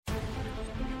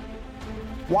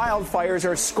Wildfires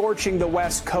are scorching the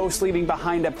West Coast, leaving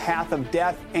behind a path of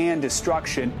death and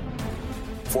destruction.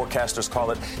 Forecasters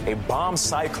call it a bomb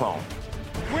cyclone.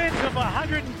 Winds of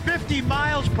 150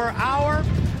 miles per hour.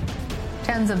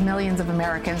 Tens of millions of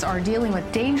Americans are dealing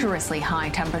with dangerously high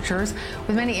temperatures,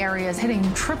 with many areas hitting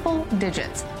triple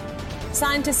digits.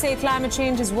 Scientists say climate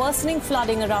change is worsening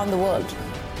flooding around the world.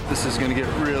 This is going to get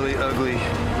really ugly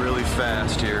really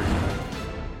fast here.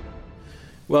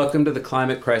 Welcome to the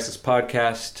Climate Crisis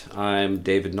Podcast. I'm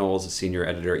David Knowles, a senior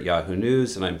editor at Yahoo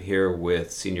News, and I'm here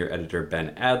with senior editor Ben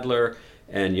Adler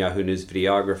and Yahoo News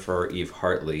videographer Eve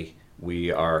Hartley.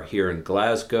 We are here in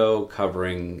Glasgow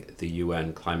covering the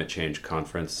UN Climate Change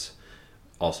Conference,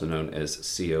 also known as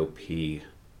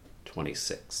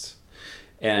COP26.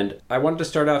 And I wanted to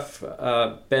start off,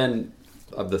 Ben,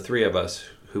 of the three of us,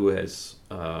 who has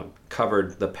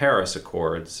covered the Paris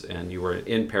Accords, and you were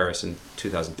in Paris in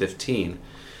 2015.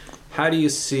 How do you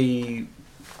see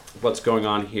what's going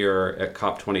on here at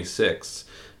COP26?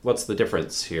 What's the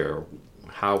difference here?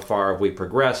 How far have we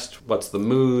progressed? What's the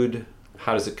mood?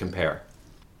 How does it compare?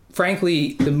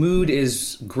 Frankly, the mood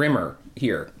is grimmer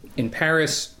here. In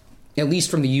Paris, at least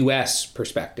from the U.S.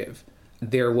 perspective,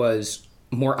 there was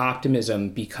more optimism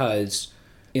because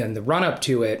in the run-up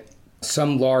to it,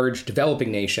 some large developing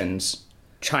nations,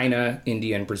 China,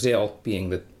 India, and Brazil being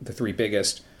the three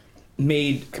biggest,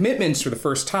 made commitments for the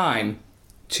first time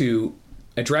to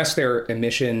address their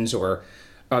emissions or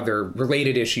other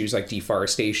related issues like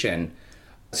deforestation,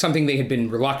 something they had been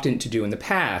reluctant to do in the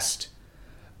past.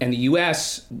 And the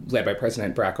U.S., led by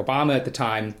President Barack Obama at the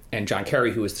time, and John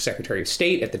Kerry, who was the Secretary of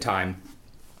State at the time,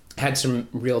 had some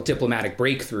real diplomatic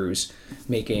breakthroughs,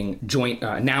 making joint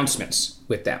announcements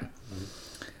with them.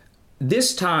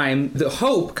 This time, the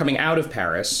hope coming out of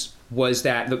Paris was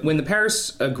that when the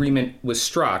Paris Agreement was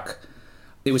struck,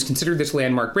 it was considered this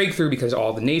landmark breakthrough because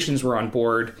all the nations were on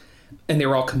board and they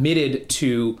were all committed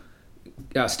to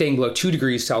staying below 2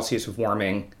 degrees Celsius of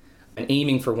warming and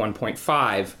aiming for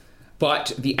 1.5.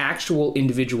 But the actual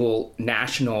individual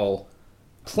national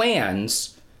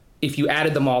plans, if you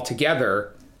added them all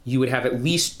together, you would have at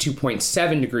least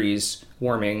 2.7 degrees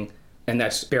warming, and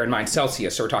that's, bear in mind,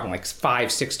 Celsius, so we're talking like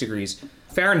 5-6 degrees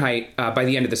Fahrenheit by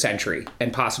the end of the century,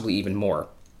 and possibly even more.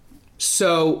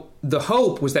 So the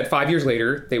hope was that 5 years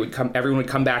later, everyone would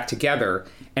come back together,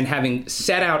 and having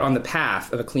set out on the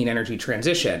path of a clean energy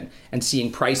transition and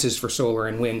seeing prices for solar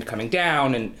and wind coming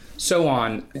down and so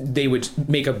on, they would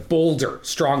make a bolder,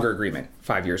 stronger agreement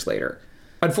 5 years later.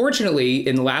 Unfortunately,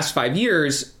 in the last 5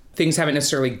 years, things haven't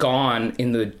necessarily gone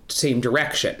in the same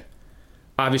direction.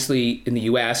 Obviously, in the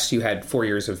U.S., you had 4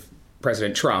 years of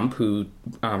President Trump, who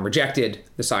rejected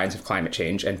the science of climate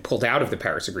change and pulled out of the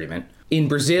Paris Agreement. In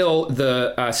Brazil,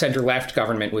 the center-left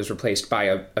government was replaced by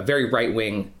a very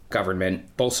right-wing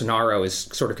government. Bolsonaro is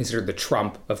sort of considered the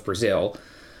Trump of Brazil.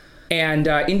 And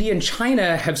India and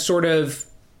China have sort of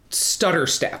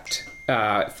stutter-stepped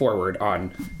forward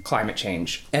on climate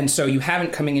change. And so you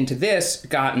haven't, coming into this,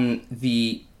 gotten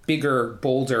the bigger,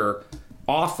 bolder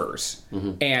offers.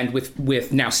 Mm-hmm. And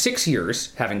with now 6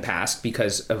 years having passed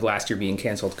because of last year being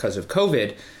canceled because of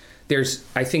COVID, there's,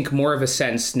 I think, more of a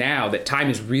sense now that time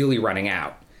is really running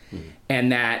out. Mm-hmm.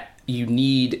 And that you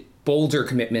need bolder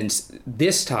commitments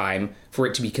this time for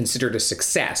it to be considered a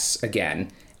success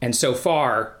again. And so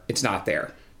far, it's not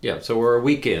there. Yeah, so we're a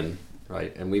week in,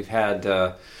 right? And we've had,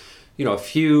 a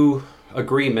few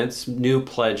agreements, new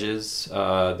pledges.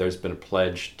 There's been a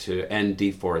pledge to end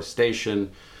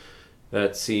deforestation.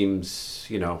 That seems,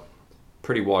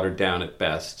 pretty watered down at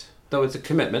best, though it's a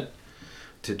commitment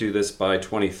to do this by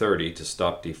 2030 to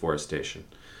stop deforestation.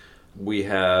 We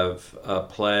have a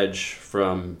pledge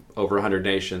from over 100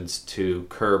 nations to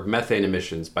curb methane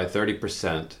emissions by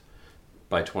 30%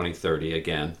 by 2030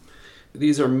 again.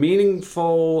 These are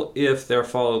meaningful if they're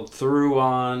followed through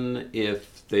on,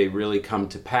 if they really come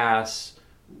to pass.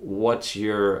 What's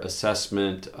your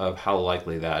assessment of how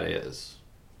likely that is?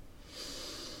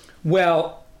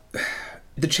 Well,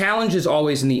 the challenge is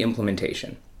always in the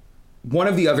implementation. One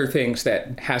of the other things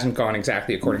that hasn't gone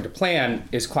exactly according to plan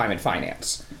is climate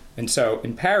finance. And so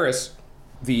in Paris,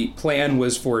 the plan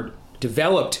was for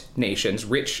developed nations,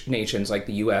 rich nations like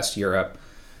the US, Europe,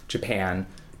 Japan,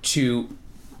 to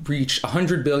reach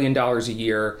 $100 billion a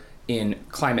year in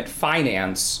climate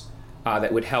finance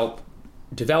that would help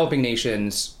developing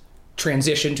nations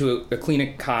transition to a clean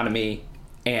economy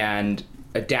and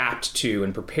adapt to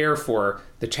and prepare for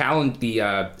the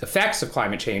effects of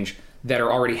climate change that are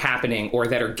already happening or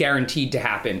that are guaranteed to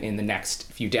happen in the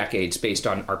next few decades based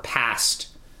on our past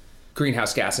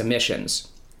greenhouse gas emissions.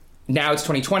 Now it's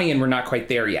 2020 and we're not quite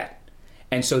there yet.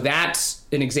 And so that's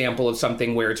an example of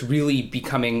something where it's really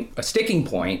becoming a sticking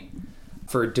point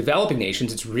for developing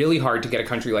nations. It's really hard to get a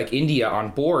country like India on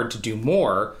board to do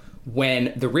more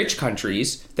when the rich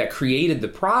countries that created the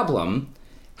problem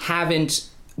haven't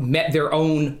met their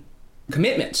own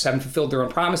commitments, haven't fulfilled their own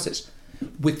promises.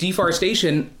 With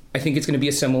deforestation, I think it's going to be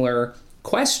a similar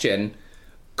question.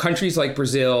 Countries like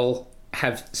Brazil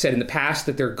have said in the past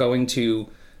that they're going to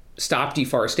stop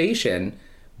deforestation,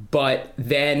 but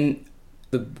then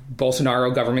the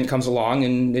Bolsonaro government comes along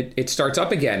and it starts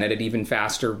up again at an even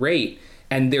faster rate.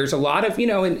 And there's a lot of,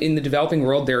 in the developing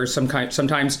world, there's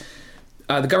sometimes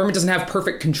the government doesn't have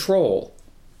perfect control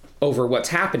over what's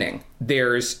happening.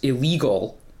 There's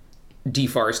illegal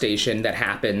deforestation that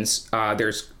happens.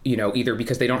 There's, either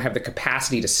because they don't have the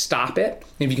capacity to stop it.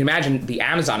 And if you can imagine, the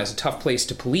Amazon is a tough place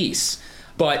to police,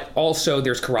 but also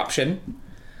there's corruption.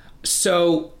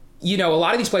 So, a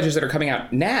lot of these pledges that are coming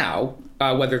out now,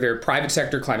 whether they're private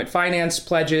sector climate finance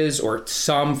pledges or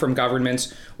some from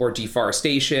governments or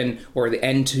deforestation or the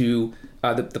end to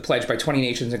the pledge by 20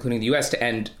 nations, including the U.S., to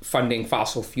end funding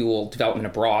fossil fuel development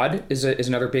abroad is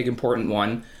another big important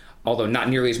one, although not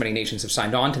nearly as many nations have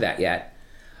signed on to that yet.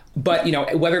 But,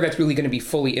 whether that's really going to be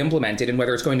fully implemented and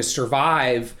whether it's going to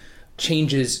survive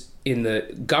changes in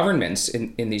the governments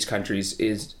in these countries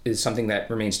is something that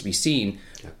remains to be seen.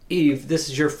 Eve, this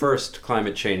is your first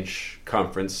climate change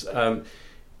conference.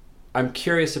 I'm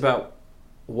curious about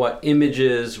what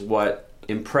images, what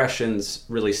impressions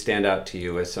really stand out to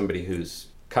you as somebody who's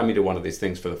coming to one of these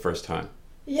things for the first time.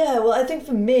 Yeah, well, I think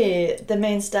for me, the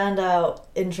main standout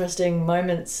interesting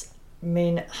moments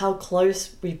mean how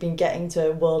close we've been getting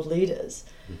to world leaders.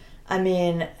 I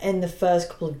mean, in the first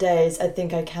couple of days, I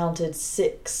think I counted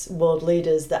 6 world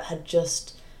leaders that had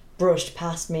just brushed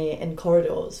past me in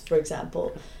corridors, for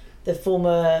example. The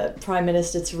former Prime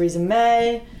Minister Theresa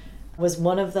May was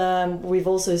one of them. We've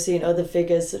also seen other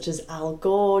figures such as Al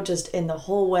Gore just in the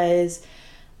hallways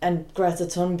and Greta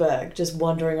Thunberg just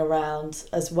wandering around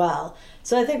as well.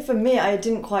 So I think for me, I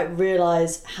didn't quite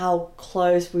realise how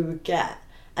close we would get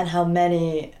and how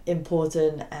many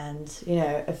important and,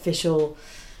 official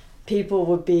people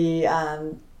would be,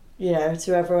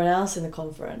 to everyone else in the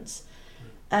conference.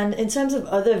 And in terms of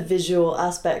other visual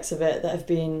aspects of it that have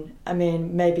been,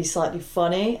 maybe slightly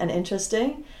funny and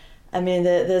interesting,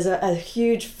 there's a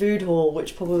huge food hall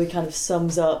which probably kind of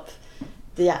sums up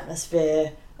the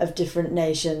atmosphere of different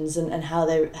nations and how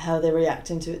they're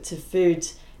reacting to food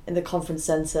in the conference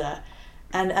centre.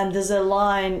 And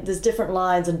there's different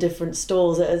lines on different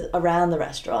stalls around the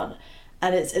restaurant.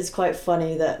 And it's quite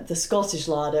funny that the Scottish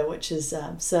larder, which is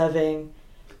serving,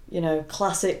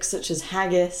 classics such as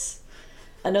haggis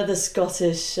and other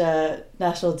Scottish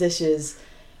national dishes,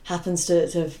 happens to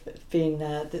have been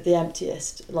the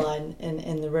emptiest line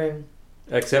in the room.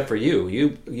 Except for you.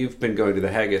 You've been going to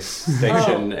the haggis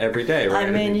station every day,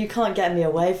 right? You can't get me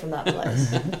away from that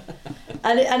place.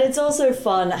 And it's also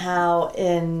fun how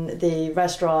in the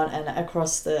restaurant and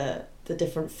across the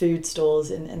different food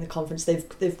stalls in the conference,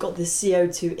 they've got the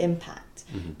CO2 impact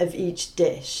of each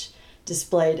dish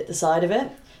displayed at the side of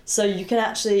it. So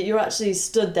you're actually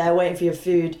stood there waiting for your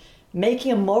food,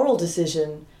 making a moral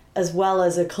decision as well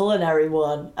as a culinary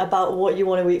one about what you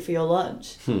want to eat for your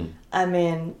lunch.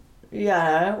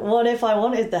 What if I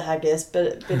wanted the haggis,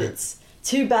 but it's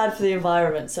too bad for the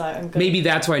environment, so maybe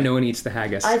that's why no one eats the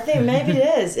haggis. I think maybe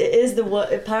it is. It is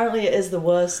apparently it is the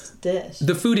worst dish.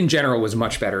 The food in general was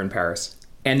much better in Paris.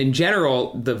 And in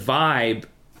general, the vibe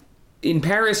in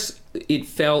Paris, it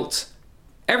felt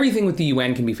everything with the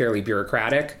UN can be fairly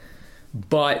bureaucratic,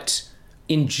 but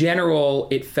in general,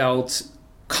 it felt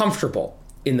comfortable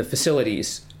in the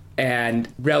facilities and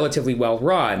relatively well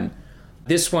run.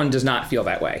 This one does not feel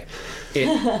that way.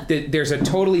 There's a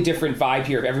totally different vibe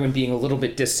here of everyone being a little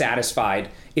bit dissatisfied.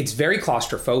 It's very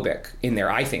claustrophobic in there,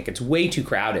 I think. It's way too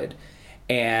crowded.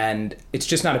 And it's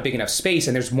just not a big enough space.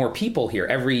 And there's more people here.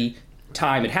 Every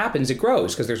time it happens, it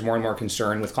grows because there's more and more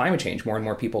concern with climate change, more and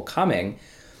more people coming.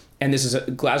 And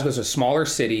Glasgow's a smaller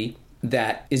city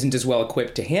that isn't as well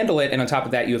equipped to handle it. And on top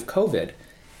of that, you have COVID.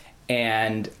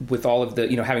 And with all of the,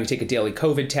 having to take a daily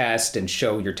COVID test and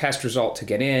show your test result to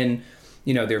get in,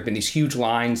 there have been these huge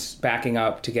lines backing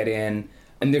up to get in.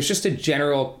 And there's just a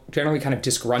generally kind of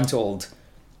disgruntled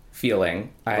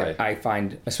feeling, I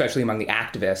find, especially among the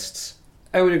activists.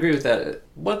 I would agree with that.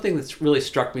 One thing that's really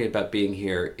struck me about being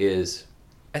here is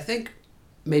I think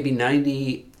maybe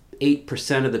 98%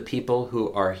 of the people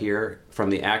who are here, from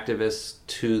the activists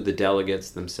to the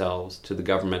delegates themselves to the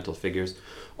governmental figures,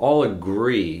 all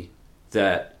agree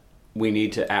that we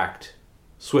need to act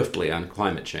swiftly on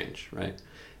climate change, right?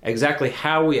 Exactly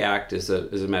how we act is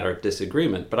a matter of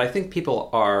disagreement, but I think people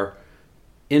are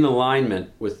in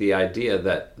alignment with the idea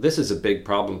that this is a big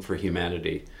problem for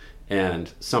humanity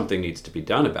and something needs to be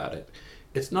done about it.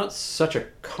 It's not such a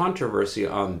controversy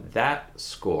on that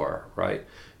score, right?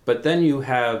 But then you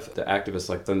have the activists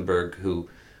like Thunberg who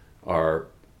are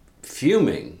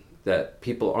fuming that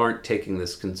people aren't taking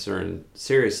this concern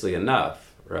seriously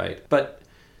enough, right? But,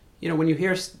 when you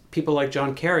hear people like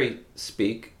John Kerry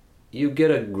speak, you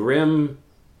get a grim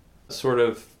sort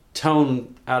of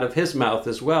tone out of his mouth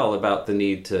as well about the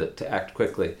need to act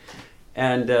quickly.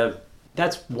 And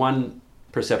that's one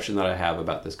perception that I have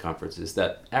about this conference, is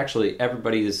that actually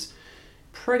everybody is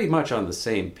pretty much on the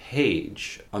same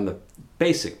page, on the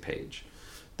basic page.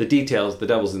 The details, the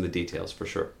devil's in the details for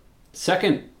sure.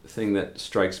 Second thing that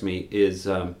strikes me is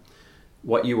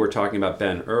what you were talking about,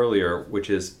 Ben, earlier, which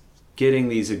is getting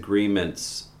these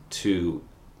agreements to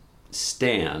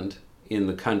stand in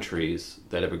the countries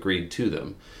that have agreed to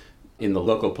them in the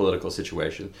local political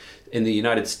situation. In the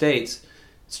United States,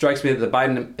 it strikes me that the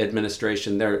Biden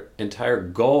administration, their entire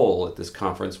goal at this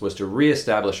conference was to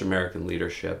reestablish American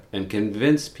leadership and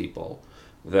convince people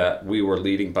that we were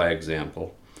leading by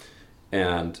example.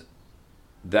 And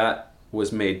that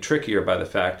was made trickier by the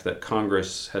fact that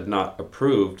Congress had not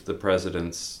approved the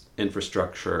president's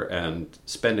infrastructure and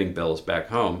spending bills back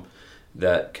home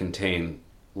that contain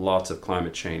lots of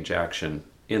climate change action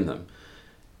in them.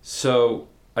 So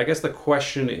I guess the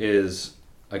question is,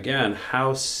 again,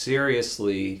 how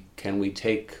seriously can we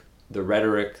take the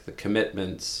rhetoric, the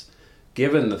commitments,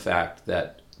 given the fact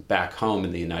that back home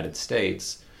in the United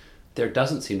States, there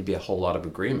doesn't seem to be a whole lot of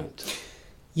agreement?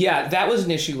 Yeah, that was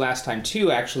an issue last time too,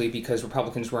 actually, because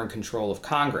Republicans were in control of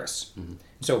Congress. Mm-hmm.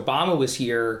 So Obama was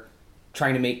here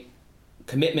trying to make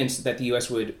commitments that the U.S.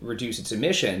 would reduce its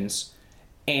emissions,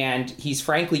 and he's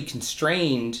frankly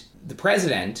constrained. The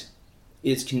president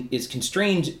is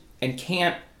constrained and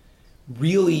can't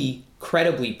really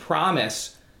credibly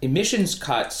promise emissions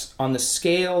cuts on the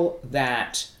scale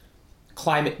that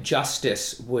climate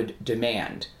justice would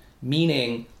demand,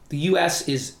 meaning the U.S.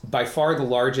 is by far the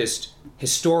largest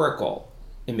historical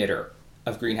emitter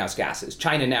of greenhouse gases.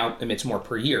 China now emits more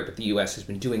per year, but the U.S. has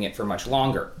been doing it for much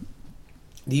longer.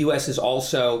 The U.S. is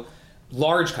also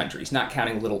large countries, not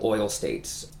counting little oil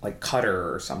states like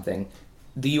Qatar or something.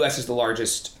 The U.S. is the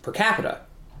largest per capita.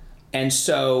 And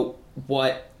so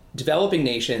what developing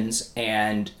nations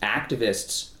and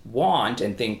activists want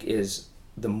and think is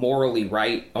the morally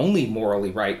right, only morally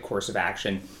right course of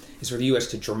action is for the U.S.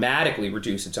 to dramatically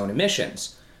reduce its own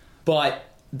emissions. But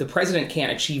the president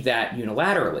can't achieve that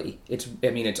unilaterally.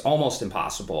 It's almost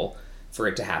impossible for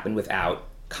it to happen without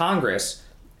Congress,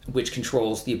 which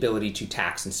controls the ability to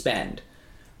tax and spend.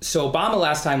 So Obama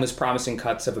last time was promising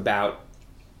cuts of about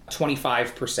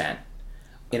 25%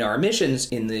 in our emissions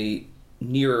in the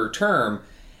nearer term,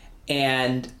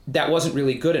 and that wasn't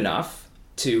really good enough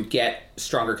to get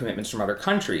stronger commitments from other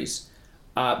countries.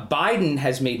 Biden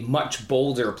has made much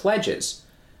bolder pledges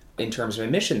in terms of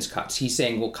emissions cuts. He's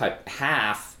saying we'll cut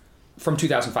half from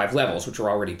 2005 levels, which are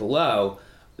already below,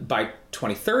 by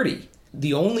 2030.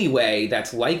 The only way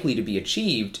that's likely to be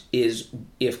achieved is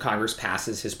if Congress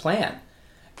passes his plan.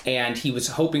 And he was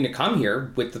hoping to come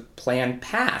here with the plan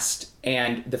passed.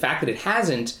 And the fact that it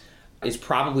hasn't is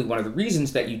probably one of the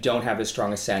reasons that you don't have as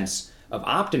strong a sense of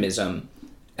optimism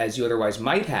as you otherwise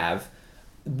might have.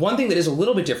 One thing that is a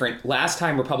little bit different, last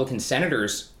time Republican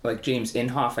senators like James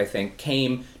Inhofe, I think,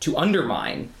 came to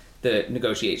undermine the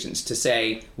negotiations, to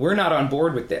say, we're not on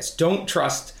board with this. Don't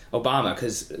trust Obama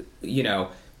because,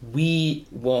 we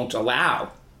won't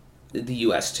allow the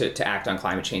U.S. to act on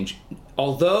climate change.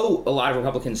 Although a lot of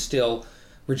Republicans still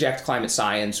reject climate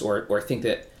science or think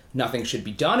that nothing should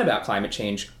be done about climate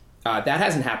change, that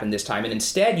hasn't happened this time. And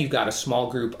instead, you've got a small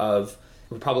group of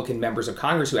Republican members of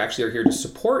Congress who actually are here to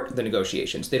support the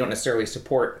negotiations. They don't necessarily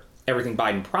support everything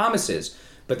Biden promises,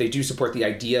 but they do support the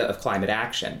idea of climate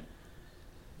action.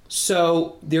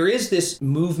 So there is this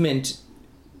movement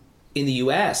in the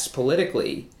U.S.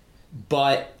 politically,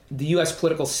 but the U.S.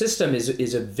 political system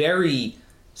is a very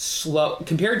slow,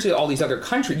 compared to all these other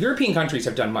countries. European countries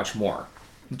have done much more,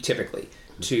 typically,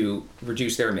 to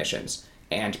reduce their emissions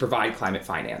and to provide climate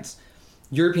finance.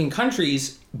 European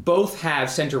countries both have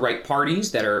center-right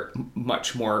parties that are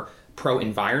much more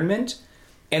pro-environment,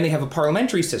 and they have a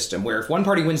parliamentary system where if one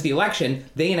party wins the election,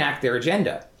 they enact their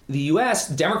agenda. The U.S.,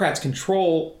 Democrats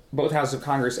control both houses of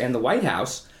Congress and the White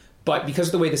House, but because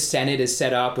of the way the Senate is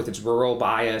set up with its rural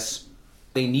bias,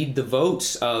 they need the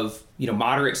votes of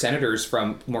moderate senators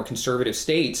from more conservative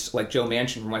states like Joe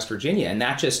Manchin from West Virginia, and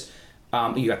that just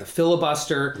You got the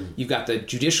filibuster. You've got the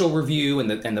judicial review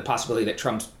and the possibility that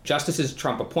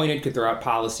Trump appointed could throw out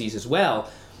policies as well.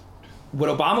 What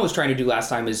Obama was trying to do last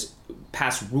time is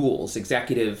pass rules,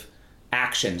 executive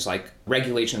actions like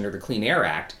regulation under the Clean Air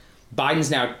Act.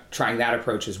 Biden's now trying that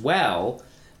approach as well,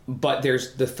 but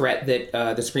there's the threat that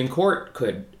the Supreme Court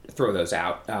could throw those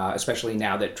out, especially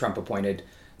now that Trump appointed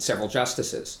several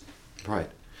justices. Right.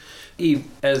 Eve,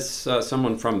 as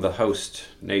someone from the host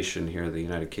nation here, the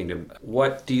United Kingdom,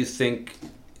 what do you think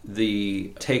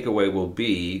the takeaway will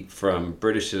be from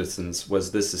British citizens?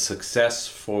 Was this a success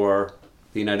for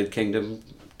the United Kingdom?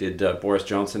 Did Boris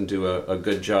Johnson do a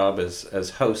good job as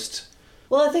host?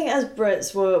 Well, I think as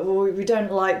Brits, we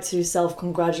don't like to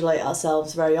self-congratulate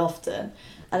ourselves very often.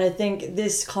 And I think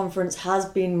this conference has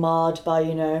been marred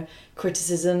by,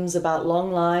 criticisms about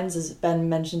long lines, as Ben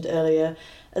mentioned earlier,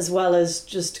 as well as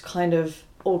just kind of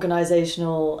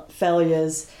organisational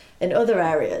failures in other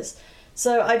areas.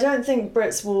 So I don't think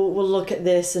Brits will look at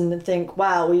this and think,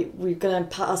 wow, we're going to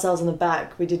pat ourselves on the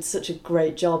back. We did such a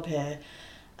great job here.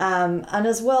 And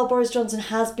as well, Boris Johnson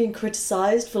has been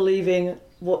criticised for leaving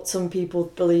what some people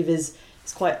believe is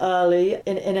quite early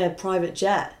in a private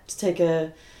jet to take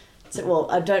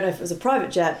I don't know if it was a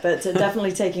private jet, but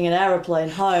definitely taking an aeroplane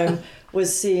home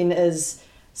was seen as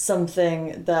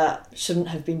something that shouldn't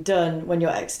have been done when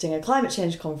you're exiting a climate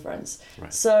change conference.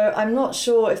 Right. So I'm not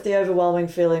sure if the overwhelming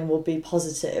feeling will be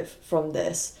positive from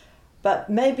this, but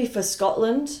maybe for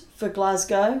Scotland, for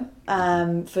Glasgow,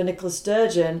 for Nicola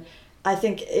Sturgeon, I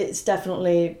think it's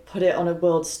definitely put it on a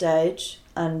world stage,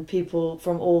 and people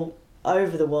from all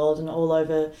over the world and all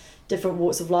over different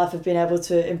walks of life have been able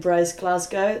to embrace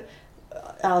Glasgow,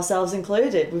 ourselves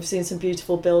included. We've seen some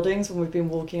beautiful buildings when we've been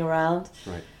walking around.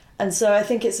 Right. And so I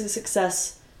think it's a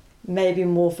success maybe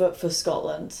more for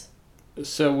Scotland.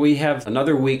 So we have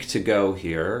another week to go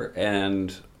here,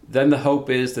 and then the hope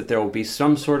is that there will be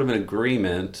some sort of an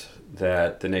agreement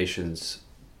that the nations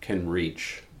can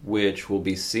reach, which will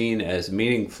be seen as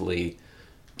meaningfully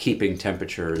keeping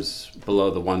temperatures below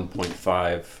the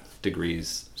 1.5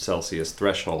 degrees Celsius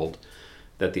threshold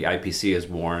that the IPC has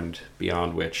warned,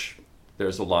 beyond which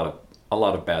there's a lot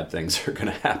of bad things are going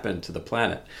to happen to the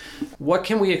planet. What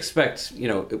can we expect,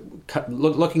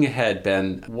 looking ahead,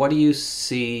 Ben, what do you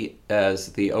see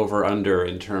as the over-under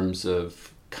in terms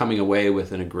of coming away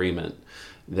with an agreement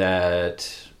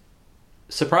that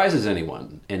surprises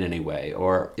anyone in any way?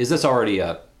 Or is this already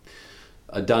a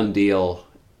done deal?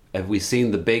 Have we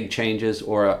seen the big changes,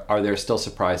 or are there still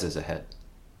surprises ahead?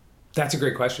 That's a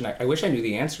great question. I wish I knew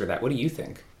the answer to that. What do you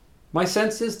think? My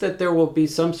sense is that there will be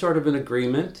some sort of an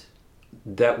agreement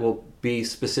that will be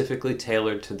specifically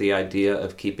tailored to the idea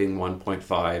of keeping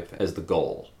 1.5 as the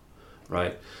goal,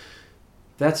 right?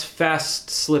 That's fast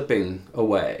slipping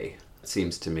away, it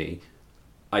seems to me.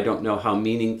 I don't know how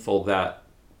meaningful that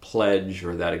pledge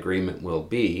or that agreement will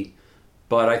be,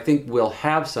 but I think we'll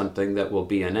have something that will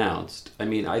be announced. I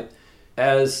mean,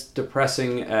 as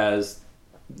depressing as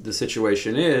the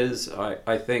situation is,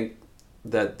 I think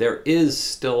that there is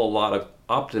still a lot of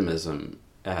optimism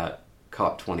at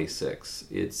COP26.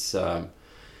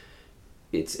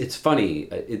 It's funny.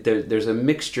 There's a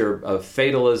mixture of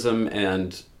fatalism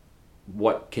and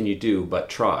what can you do but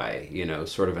try,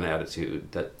 sort of an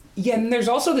attitude that. Yeah, and there's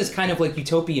also this kind of like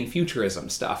utopian futurism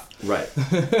stuff. Right.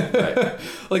 Right.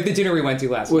 Like the dinner we went to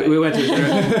last night. We went to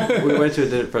a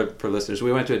dinner, for listeners,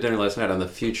 we went to a dinner last night on the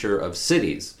future of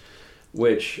cities,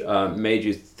 which made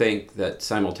you think that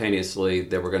simultaneously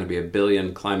there were going to be 1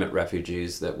 billion climate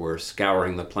refugees that were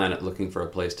scouring the planet looking for a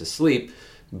place to sleep,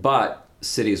 but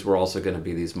cities were also going to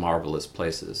be these marvelous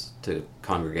places to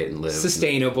congregate and live.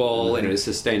 Sustainable. And it's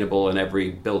sustainable, and every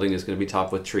building is going to be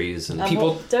topped with trees. And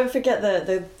people don't forget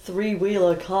the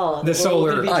three-wheeler car. The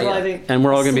solar. And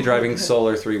we're all going to be driving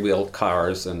solar three-wheel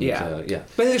cars. And yeah.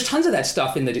 But there's tons of that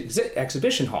stuff in the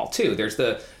exhibition hall, too. There's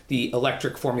the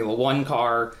electric Formula One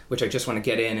car, which I just want to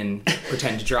get in and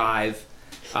pretend to drive.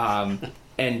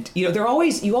 And, you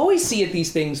always see at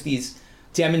these things, these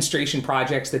demonstration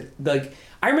projects that, like,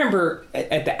 I remember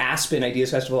at the Aspen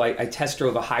Ideas Festival, I test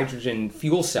drove a hydrogen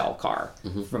fuel cell car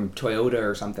from Toyota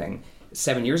or something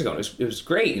 7 years ago. It was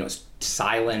great. It was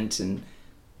silent, and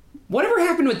whatever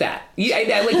happened with that?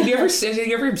 Have you ever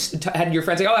had your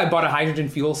friends say, "Oh, I bought a hydrogen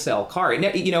fuel cell car"?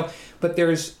 But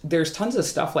there's tons of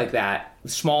stuff like that.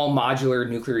 Small modular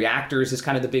nuclear reactors is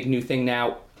kind of the big new thing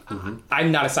now.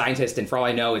 I'm not a scientist, and for all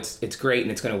I know, it's great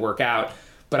and it's going to work out.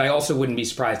 But I also wouldn't be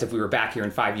surprised if we were back here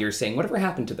in 5 years saying, whatever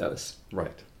happened to those?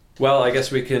 Right. Well, I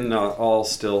guess we can all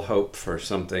still hope for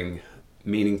something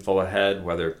meaningful ahead,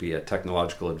 whether it be a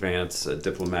technological advance, a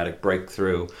diplomatic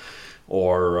breakthrough,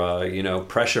 or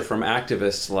pressure from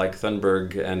activists like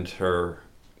Thunberg and her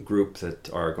group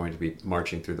that are going to be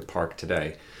marching through the park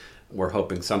today. We're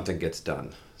hoping something gets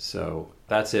done. So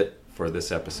that's it for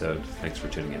this episode. Thanks for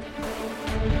tuning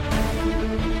in.